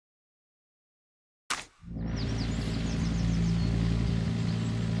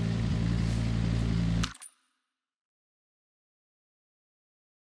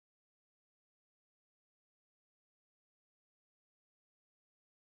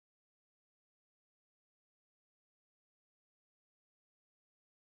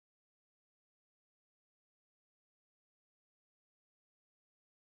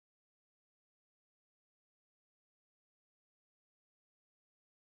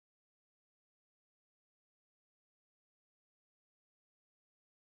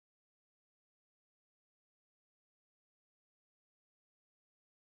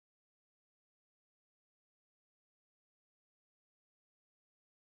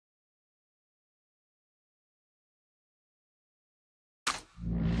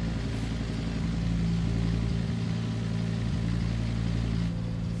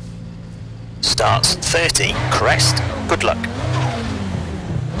Starts 30, crest, good luck.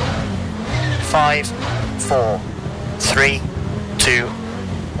 5, 4, 3, 2,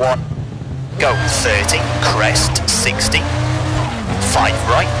 1, go. 30, crest, 60. 5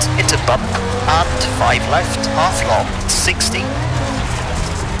 right, into bump, and 5 left, half long, 60.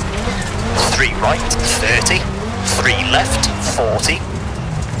 3 right, 30. 3 left, 40.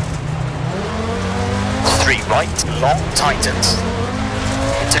 3 right, long tightens.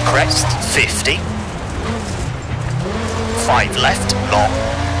 Into crest, 50. 5 left, long.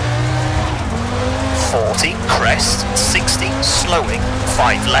 40, crest, 60, slowing.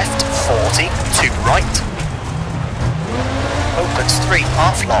 5 left, 40. 2 right. Opens 3,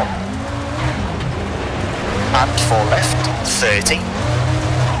 half long. And 4 left, 30.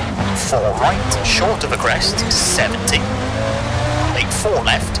 4 right, short of a crest, 70. Make 4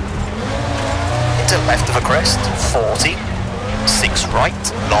 left. Into left of a crest, 40. 6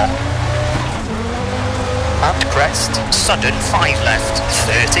 right, long. And crest, sudden 5 left,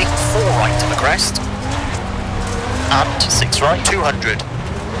 30. 4 right of a crest. And 6 right, 200.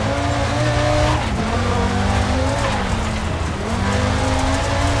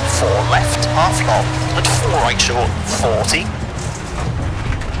 4 left, half long, and 4 right short, 40.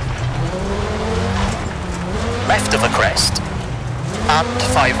 Left of a crest, and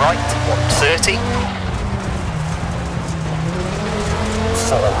 5 right, 130.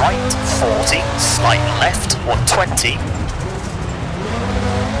 4 right, 40, slight left, 120.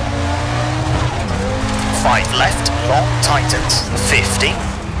 5 left, long tightens, 50.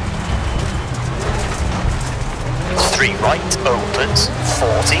 3 right, opens,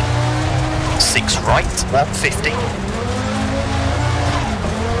 40. 6 right, 150.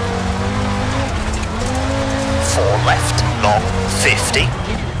 4 left, long, 50.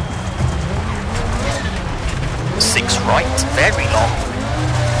 6 right, very long,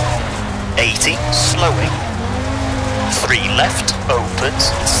 80, slowing. 3 left,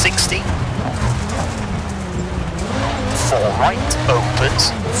 opens, 60. 4 right,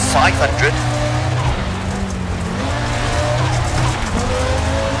 opens, 500.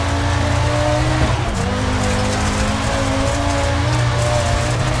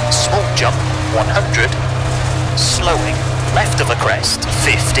 Small jump, 100. Slowing, left of a crest,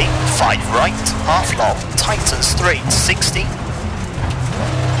 50. 5 right, half long, tightens 3, 60.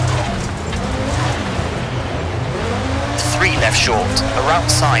 3 left short, around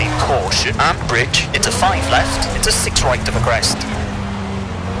side, caution, and bridge, into 5 left, into 6 right of a crest.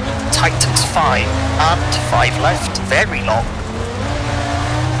 Tightens 5, and 5 left, very long.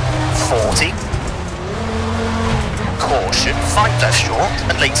 40. Caution, 5 left short,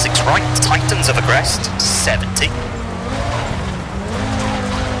 and late 6 right, tightens of a crest, 70.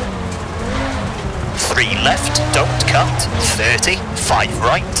 3 left, don't cut, 30. 5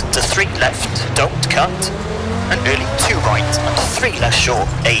 right, to 3 left, don't cut. And nearly 2 right, and 3 left short,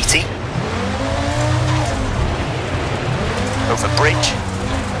 80. Over bridge,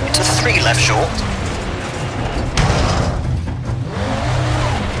 into 3 left short.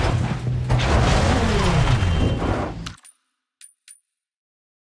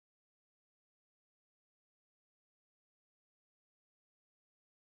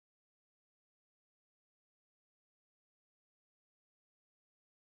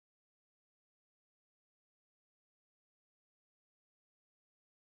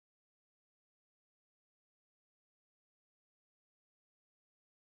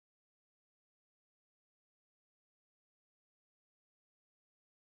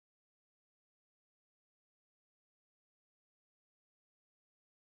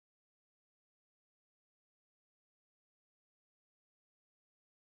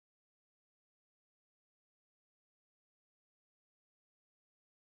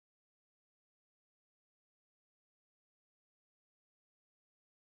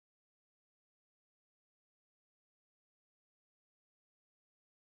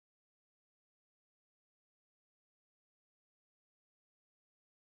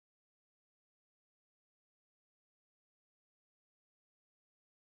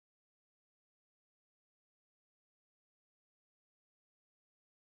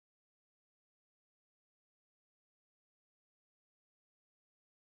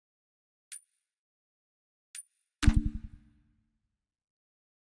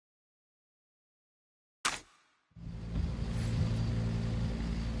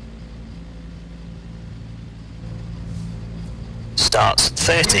 Starts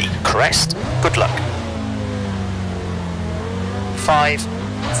 30, crest, good luck. 5,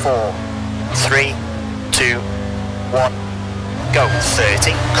 4, 3, 2, 1, go.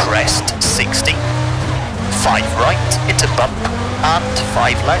 30, crest, 60. 5 right, into bump, and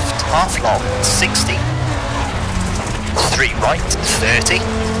 5 left, half long, 60. 3 right, 30.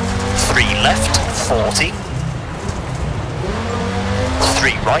 3 left, 40.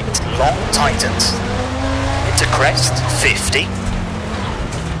 3 right, long tightens. Into crest, 50.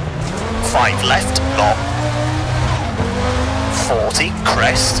 5 left, long. 40,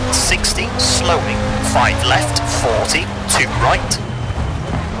 crest, 60, slowing. 5 left, 40, 2 right.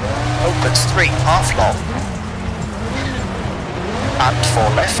 Opens 3, half long. And 4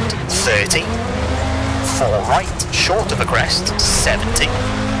 left, 30. 4 right, short of a crest, 70. 8,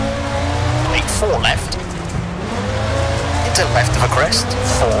 4 left. Into left of a crest,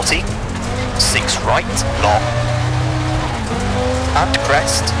 40. 6 right, long. And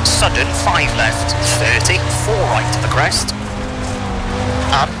crest, sudden 5 left, 30. 4 right of a crest.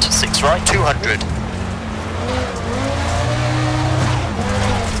 And 6 right, 200.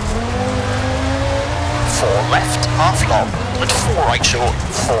 4 left, half long, and 4 right short,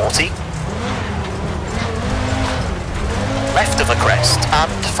 40. Left of a crest,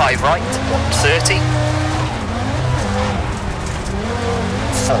 and 5 right, 130.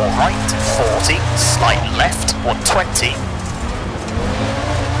 4 right, 40, slight left, 120.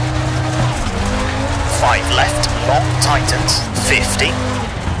 5 left, long tightens, 50.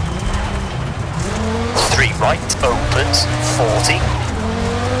 3 right, opens, 40.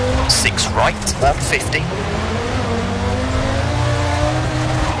 6 right, 150.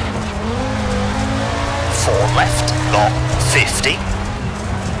 4 left, long, 50.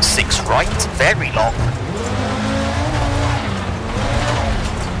 6 right, very long.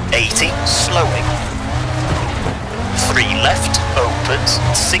 80, slowing. 3 left, opens,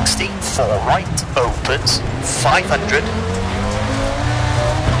 60. 4 right, opens, 500.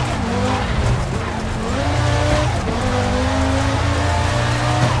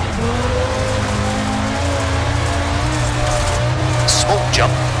 Small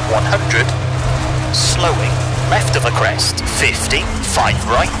jump, 100. Slowing, left of a crest, 50. 5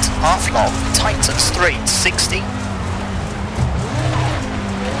 right, half long, tightens 3, 60.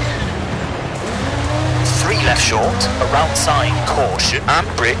 3 left short, around side, caution, and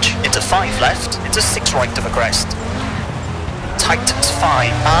bridge, into 5 left, into 6 right of a crest. Tightens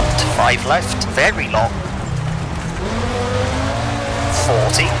 5, and 5 left, very long.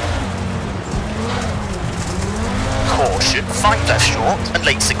 40. Caution, 5 left short, and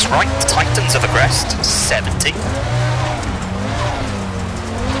late 6 right, tightens of a crest, 70.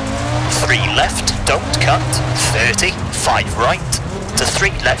 3 left, don't cut, 30. 5 right, to 3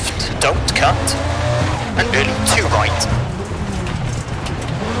 left, don't cut. And early 2 right.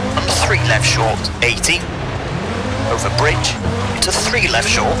 And 3 left short, 80. Over bridge, into 3 left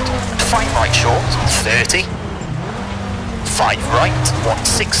short, and 5 right short, 30. 5 right,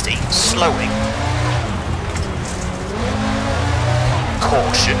 160, slowing.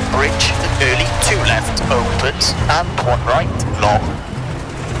 Caution, bridge, and early 2 left, opens, and 1 right, long.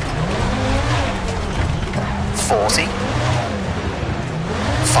 40.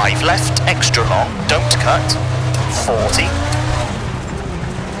 5 left, extra long, don't cut, 40.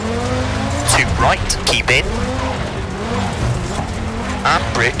 2 right, keep in.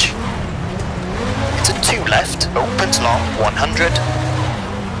 And bridge. Into 2 left, opens long, 100.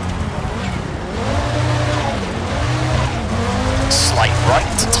 Slight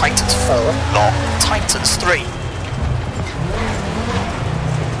right, tightens 4, long, tightens 3.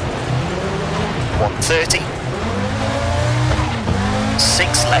 130.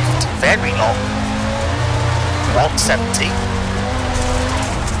 6 left, very long. 170.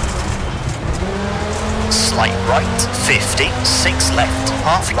 Slight right, 50. 6 left,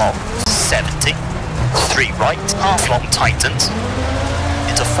 half long, 70. 3 right, half long tightens.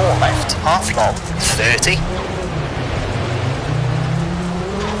 Into 4 left, half long, 30.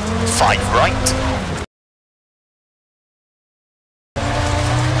 5 right.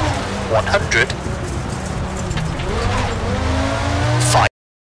 100. 5.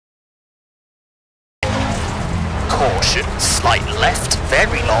 Caution, slight left,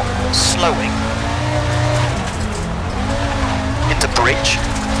 very long, slowing. Into bridge.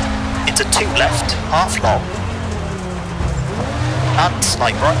 Into 2 left, half long. And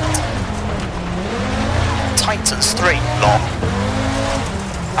slight right. Tightens 3, long.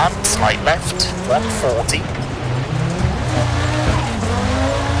 And slight left, 140.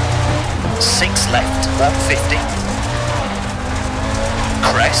 6 left, 150.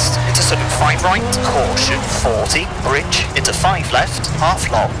 Crest, into sudden 5 right, caution, 40. Bridge, into 5 left,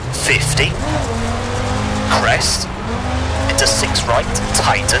 half long, 50. Crest, into 6 right,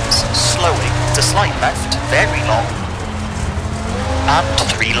 tightens, slowing, to slight left, very long. and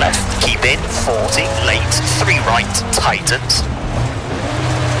 3 left, keep in, 40, late, 3 right, tightens,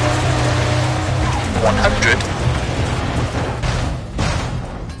 100,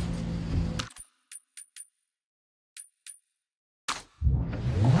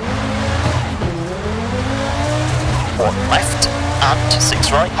 one left, and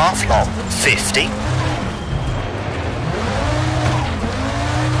 6 right, half long, 50,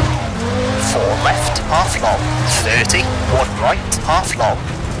 4 left, half long, 30, 1 right, half long,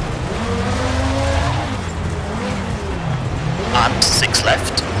 and 6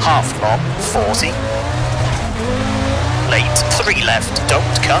 left, half long, 40, late, 3 left,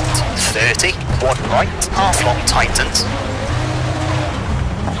 don't cut, 30, 1 right, half long, tightens,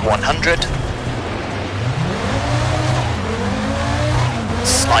 100,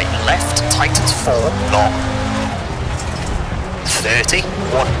 slight left, tightens 4, long, 30,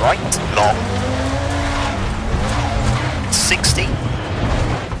 1 right, long, 60,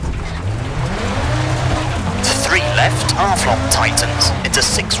 3 left, half long, tightens, into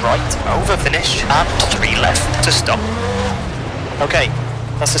 6 right, over finish, and 3 left to stop. Okay,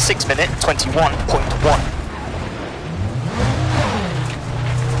 that's a 6 minute 21.1.